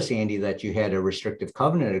told us, Andy, that you had a restrictive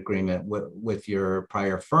covenant agreement with your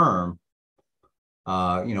prior firm.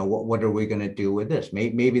 What are we going to do with this?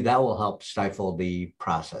 Maybe that will help stifle the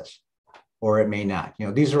process, or it may not.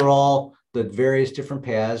 These are all the various different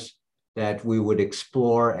paths that we would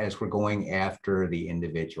explore as we're going after the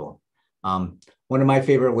individual. One of my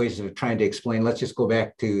favorite ways of trying to explain, let's just go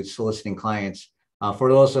back to soliciting clients.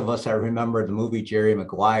 For those of us that remember the movie Jerry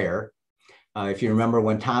Maguire, if you remember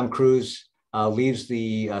when Tom Cruise leaves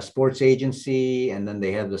the sports agency, and then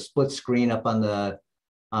they have the split screen up on the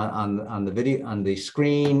video on the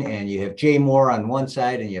screen, and you have Jay Moore on one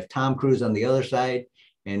side and you have Tom Cruise on the other side.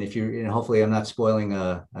 And if hopefully I'm not spoiling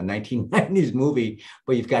a 1990s movie,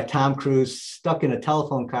 but you've got Tom Cruise stuck in a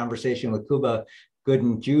telephone conversation with Cuba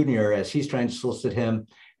Gooding Jr. as he's trying to solicit him.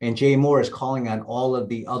 And Jay Moore is calling on all of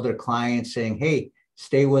the other clients saying, hey,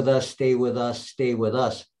 stay with us, stay with us, stay with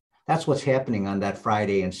us. That's what's happening on that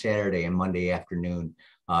Friday and Saturday and Monday afternoon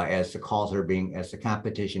as the calls are as the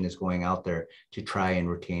competition is going out there to try and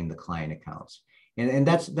retain the client accounts. And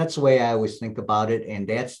that's the way I always think about it. And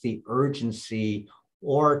that's the urgency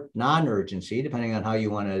or non-urgency, depending on how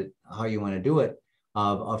you want to do it,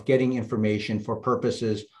 of getting information for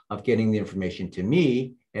purposes of getting the information to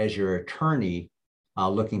me as your attorney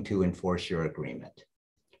looking to enforce your agreement,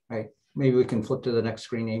 right? Maybe we can flip to the next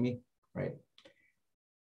screen, Amy, right?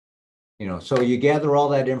 So you gather all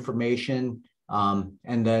that information, and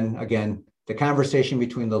then again, the conversation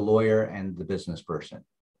between the lawyer and the business person.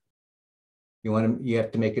 You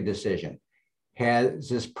have to make a decision. Has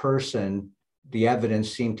this person, the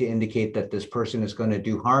evidence seem to indicate that this person is going to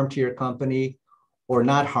do harm to your company or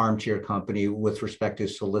not harm to your company with respect to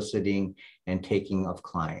soliciting and taking of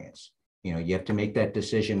clients? You have to make that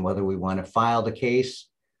decision whether we want to file the case,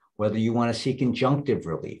 whether you want to seek injunctive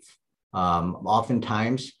relief.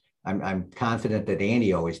 Oftentimes, I'm confident that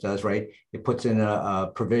Andy always does, right? It puts in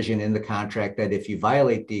a provision in the contract that if you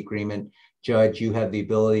violate the agreement, judge, you have the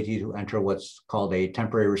ability to enter what's called a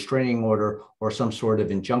temporary restraining order or some sort of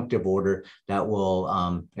injunctive order that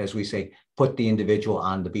will, as we say, put the individual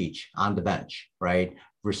on the bench, right?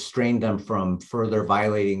 Restrain them from further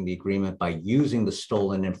violating the agreement by using the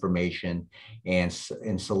stolen information and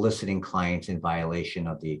soliciting clients in violation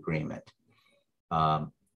of the agreement.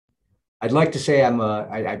 I'd like to say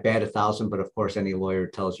I bat 1,000, but of course, any lawyer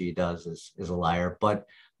tells you he does is a liar. But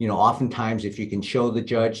oftentimes, if you can show the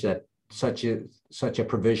judge that such a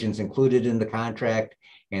provision is included in the contract,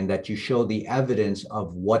 and that you show the evidence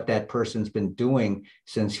of what that person's been doing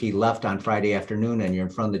since he left on Friday afternoon, and you're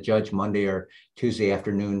in front of the judge Monday or Tuesday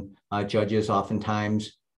afternoon, judges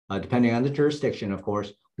oftentimes, depending on the jurisdiction, of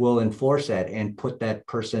course, will enforce that and put that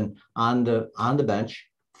person on the bench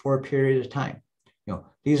for a period of time.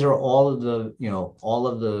 These are all of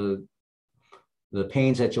the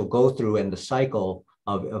pains that you'll go through and the cycle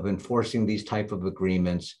of enforcing these type of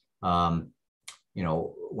agreements, when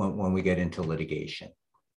we get into litigation.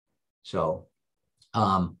 So,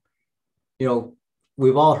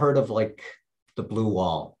 we've all heard of like the blue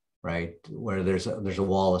wall, right? Where there's a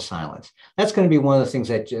wall of silence. That's going to be one of the things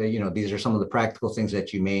that, these are some of the practical things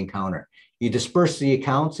that you may encounter. You disperse the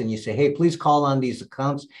accounts and you say, hey, please call on these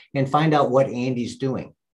accounts and find out what Andy's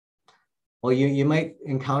doing. Well, you might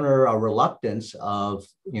encounter a reluctance of,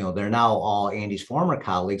 they're now all Andy's former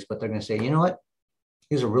colleagues, but they're going to say, you know what,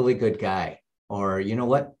 he's a really good guy. Or, you know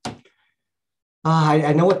what,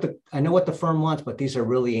 I know what the firm wants, but these are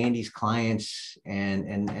really Andy's clients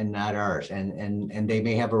and not ours. And they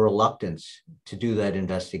may have a reluctance to do that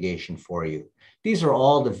investigation for you. These are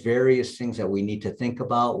all the various things that we need to think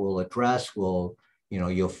about. We'll address. You'll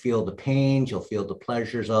feel the pains, you'll feel the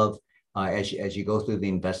pleasures of as you go through the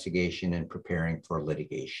investigation and preparing for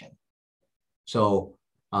litigation. So,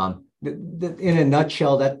 in a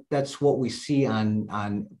nutshell, that's what we see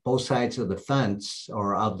on both sides of the fence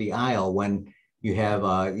or of the aisle when you have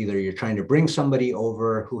either you're trying to bring somebody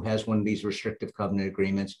over who has one of these restrictive covenant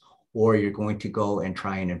agreements, or you're going to go and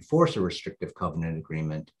try and enforce a restrictive covenant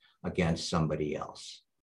agreement against somebody else.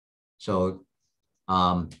 So,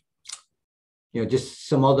 just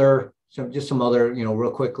some other,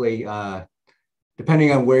 real quickly,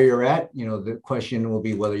 depending on where you're at, the question will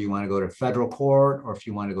be whether you want to go to federal court or if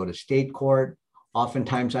you want to go to state court.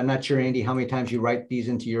 Oftentimes, I'm not sure, Andy, how many times you write these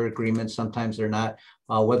into your agreements. Sometimes they're not,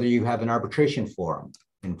 whether you have an arbitration forum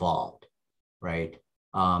involved, right?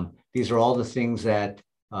 These are all the things that,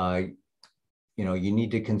 you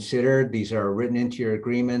need to consider. These are written into your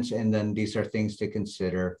agreements, and then these are things to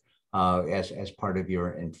consider as part of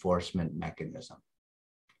your enforcement mechanism.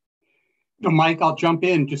 No, Mike, I'll jump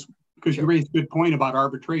in just because you raised a good point about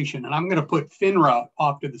arbitration, and I'm going to put FINRA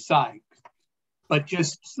off to the side. But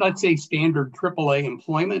just let's say standard AAA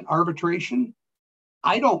employment arbitration,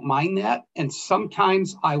 I don't mind that. And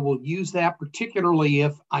sometimes I will use that, particularly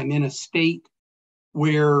if I'm in a state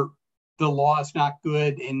where the law is not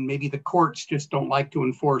good and maybe the courts just don't like to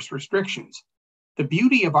enforce restrictions. The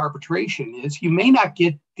beauty of arbitration is you may not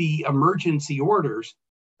get the emergency orders,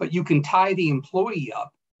 but you can tie the employee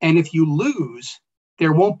up. And if you lose,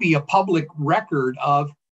 there won't be a public record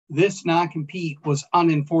of this non-compete was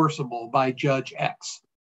unenforceable by Judge X.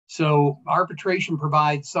 So arbitration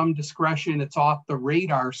provides some discretion. It's off the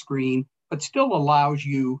radar screen, but still allows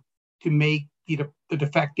you to make the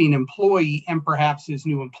defecting employee and perhaps his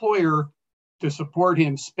new employer to support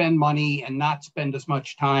him spend money and not spend as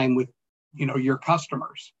much time with, your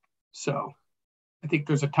customers. So I think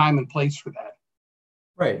there's a time and place for that.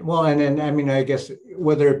 Right. Well, and then, I guess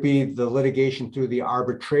whether it be the litigation through the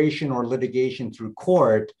arbitration or litigation through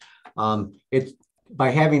court, it's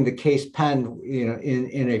by having the case penned,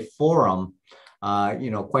 in a forum,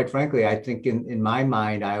 quite frankly, I think in my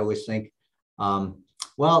mind, I always think,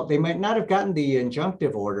 well, they might not have gotten the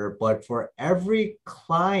injunctive order, but for every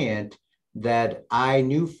client that I,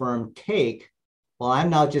 new firm, take, well,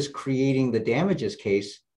 I'm now just creating the damages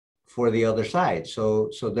case for the other side.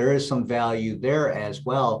 So there is some value there as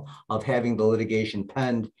well of having the litigation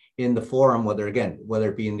penned in the forum, whether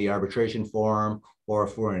it be in the arbitration forum or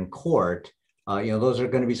if we're in court. Those are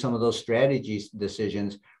going to be some of those strategies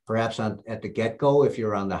decisions, perhaps at the get-go, if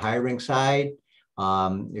you're on the hiring side,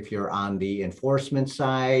 if you're on the enforcement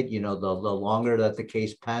side, the longer that the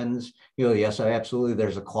case pens, yes, absolutely,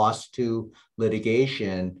 there's a cost to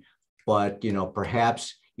litigation, but,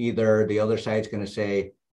 perhaps either the other side's going to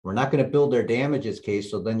say, we're not going to build their damages case.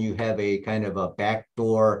 So then you have a kind of a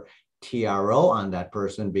backdoor TRO on that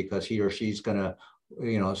person because he or she's going to,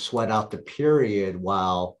 sweat out the period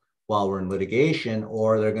while we're in litigation,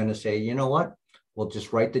 or they're going to say, you know what, we'll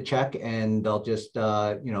just write the check and they'll just,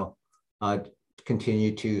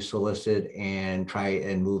 continue to solicit and try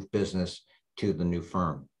and move business to the new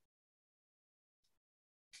firm.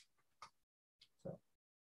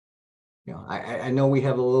 I know we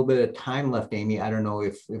have a little bit of time left, Amy. I don't know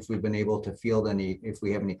if we've been able to field if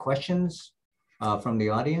we have any questions from the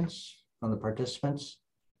audience, from the participants.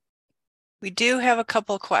 We do have a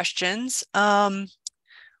couple questions.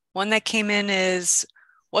 One that came in is,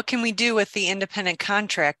 what can we do with the independent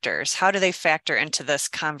contractors? How do they factor into this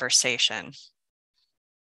conversation?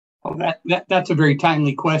 Oh, that's a very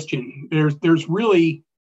timely question. There's really,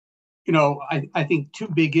 I think two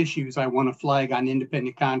big issues I want to flag on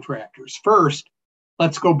independent contractors. First,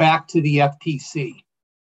 let's go back to the FTC.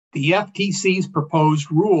 The FTC's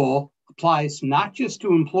proposed rule applies not just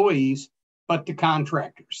to employees, but to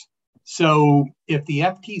contractors. So if the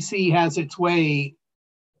FTC has its way,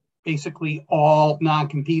 basically all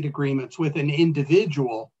non-compete agreements with an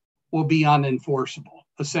individual will be unenforceable,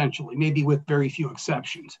 essentially, maybe with very few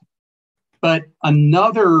exceptions. But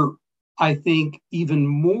another, I think, even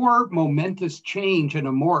more momentous change and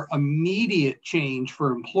a more immediate change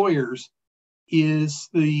for employers is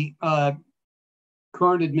the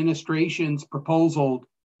current administration's proposal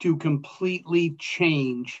to completely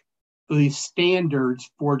change the standards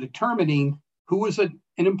for determining who is an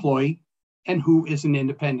employee and who is an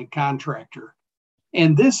independent contractor.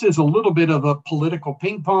 And this is a little bit of a political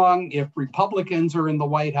ping pong. If Republicans are in the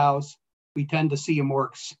White House, we tend to see a more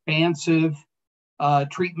expansive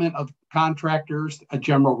treatment of contractors, a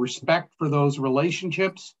general respect for those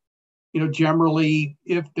relationships. Generally,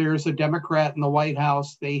 if there's a Democrat in the White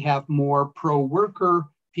House, they have more pro-worker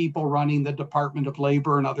people running the Department of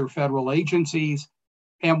Labor and other federal agencies.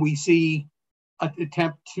 And we see an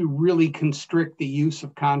attempt to really constrict the use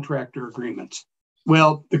of contractor agreements.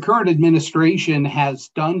 Well, the current administration has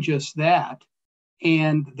done just that,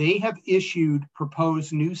 and they have issued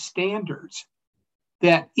proposed new standards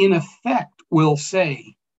that in effect will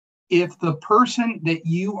say, if the person that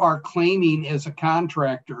you are claiming as a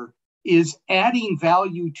contractor is adding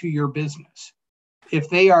value to your business, if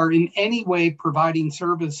they are in any way providing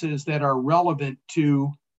services that are relevant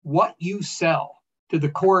to what you sell, to the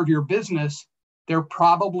core of your business, they're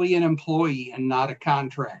probably an employee and not a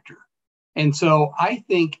contractor. And so I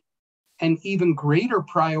think an even greater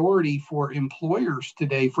priority for employers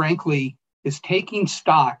today, frankly, is taking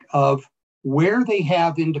stock of where they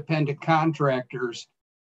have independent contractors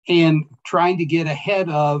and trying to get ahead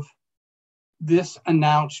of this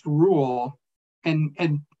announced rule and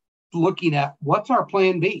looking at what's our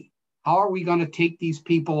plan B? How are we going to take these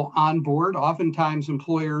people on board? Oftentimes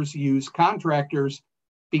employers use contractors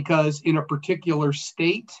because in a particular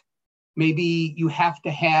state, maybe you have to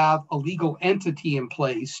have a legal entity in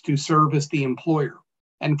place to serve as the employer.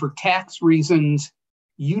 And for tax reasons,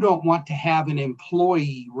 you don't want to have an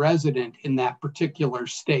employee resident in that particular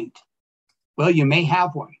state. Well, you may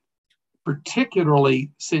have one,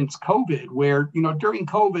 particularly since COVID, where, during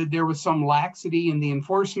COVID, there was some laxity in the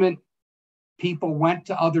enforcement. People went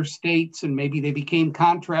to other states and maybe they became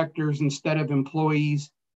contractors instead of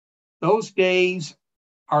employees. Those days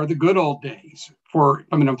are the good old days. From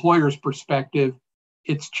an employer's perspective,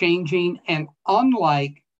 it's changing. And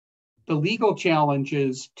unlike the legal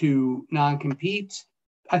challenges to non-competes,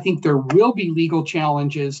 I think there will be legal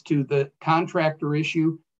challenges to the contractor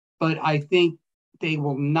issue, but I think they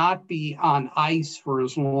will not be on ice for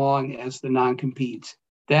as long as the non-competes.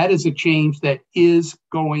 That is a change that is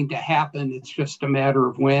going to happen. It's just a matter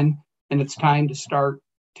of when, and it's time to start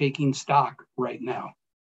taking stock right now.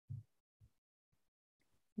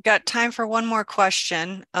 Got time for one more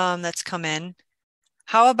question that's come in.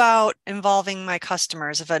 How about involving my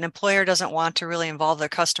customers? If an employer doesn't want to really involve their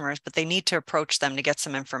customers, but they need to approach them to get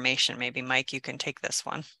some information, maybe Mike, you can take this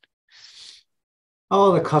one.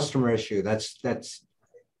 Oh, the customer issue.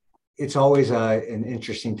 It's always an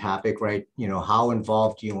interesting topic, right? How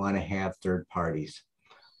involved do you want to have third parties?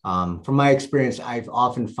 From my experience, I've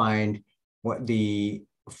often find what the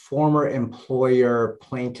former employer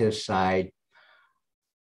plaintiff side,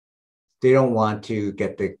 they don't want to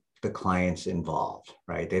get the clients involved,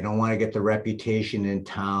 right? They don't want to get the reputation in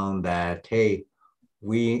town that, hey,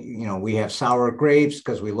 we have sour grapes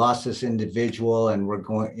because we lost this individual and we're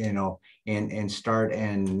going, and start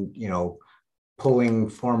and, pulling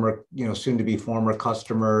former, soon to be former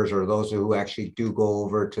customers or those who actually do go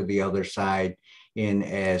over to the other side in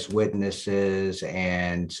as witnesses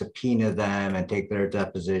and subpoena them and take their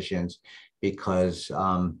depositions, because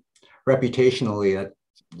reputationally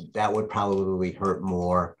that would probably hurt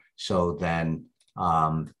more so than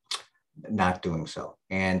not doing so.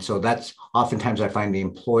 And so that's oftentimes I find the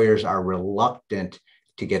employers are reluctant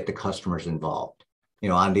to get the customers involved.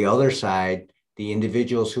 On the other side, the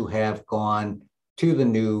individuals who have gone to the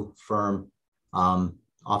new firm,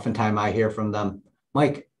 oftentimes I hear from them,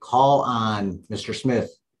 Mike, call on Mr.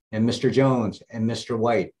 Smith and Mr. Jones and Mr.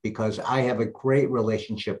 White, because I have a great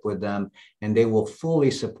relationship with them and they will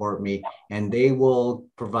fully support me and they will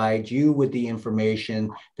provide you with the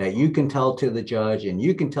information that you can tell to the judge and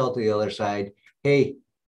you can tell to the other side, hey,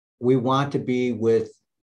 we want to be with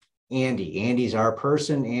Andy. Andy's our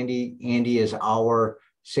person. Andy is our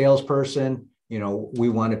salesperson. We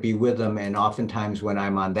want to be with them. And oftentimes when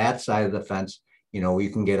I'm on that side of the fence, you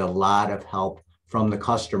can get a lot of help from the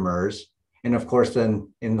customers. And of course,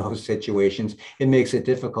 then in those situations, it makes it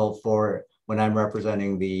difficult for when I'm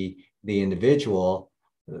representing the individual,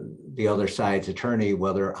 the other side's attorney,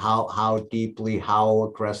 whether how deeply, how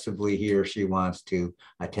aggressively he or she wants to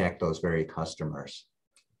attack those very customers.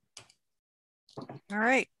 All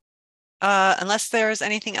right. Unless there's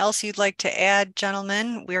anything else you'd like to add,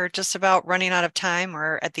 gentlemen, we're just about running out of time.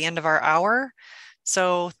 We're at the end of our hour.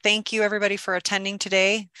 So thank you everybody for attending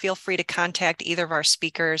today. Feel free to contact either of our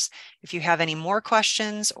speakers if you have any more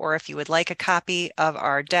questions or if you would like a copy of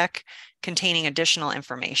our deck containing additional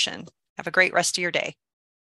information. Have a great rest of your day.